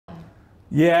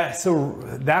Yeah, so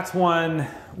that's one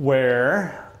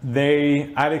where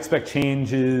I'd expect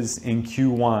changes in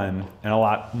Q1 and a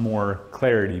lot more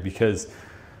clarity because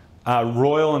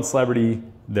Royal and Celebrity,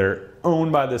 they're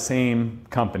owned by the same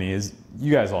company. As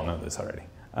you guys all know this already.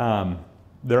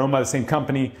 They're owned by the same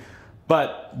company,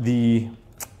 but the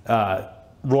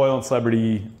Royal and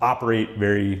Celebrity operate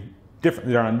very different.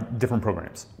 They're on different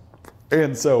programs.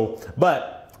 And so,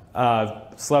 but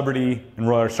Celebrity and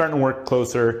Royal are starting to work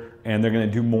closer, and they're going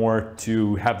to do more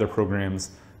to have their programs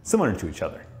similar to each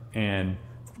other. And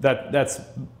that's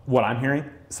what I'm hearing.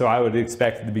 So I would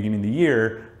expect at the beginning of the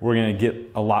year, we're going to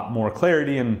get a lot more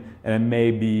clarity, and it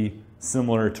may be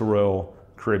similar to Royal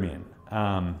Caribbean.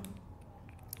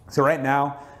 So right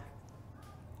now,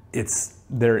 they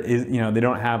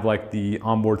don't have like the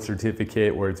onboard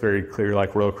certificate where it's very clear,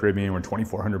 like Royal Caribbean, where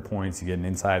 2,400 points, you get an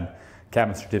inside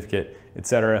cabin certificate,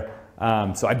 etc.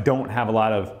 So I don't have a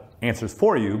lot of answers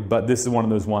for you, but this is one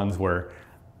of those ones where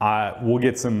we'll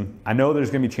get some. I know there's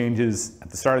going to be changes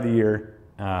at the start of the year,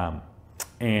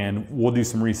 and we'll do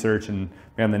some research, and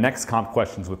on the next comp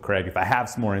questions with Craig, if I have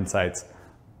some more insights,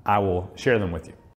 I will share them with you.